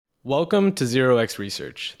Welcome to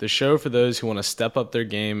 0xResearch, the show for those who want to step up their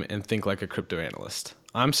game and think like a crypto analyst.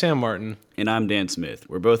 I'm Sam Martin. And I'm Dan Smith.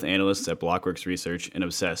 We're both analysts at Blockworks Research and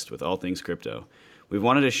obsessed with all things crypto. We've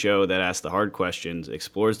wanted a show that asks the hard questions,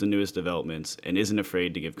 explores the newest developments, and isn't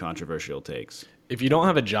afraid to give controversial takes. If you don't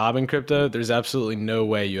have a job in crypto, there's absolutely no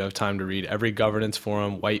way you have time to read every governance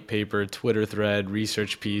forum, white paper, Twitter thread,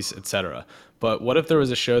 research piece, etc. But what if there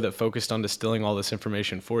was a show that focused on distilling all this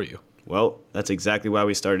information for you? Well, that's exactly why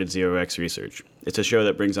we started 0xResearch. It's a show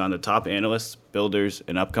that brings on the top analysts, builders,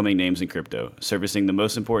 and upcoming names in crypto, servicing the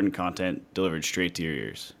most important content delivered straight to your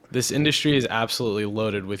ears. This industry is absolutely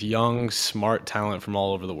loaded with young, smart talent from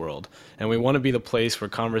all over the world, and we want to be the place where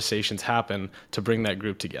conversations happen to bring that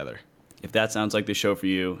group together. If that sounds like the show for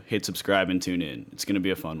you, hit subscribe and tune in. It's going to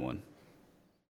be a fun one.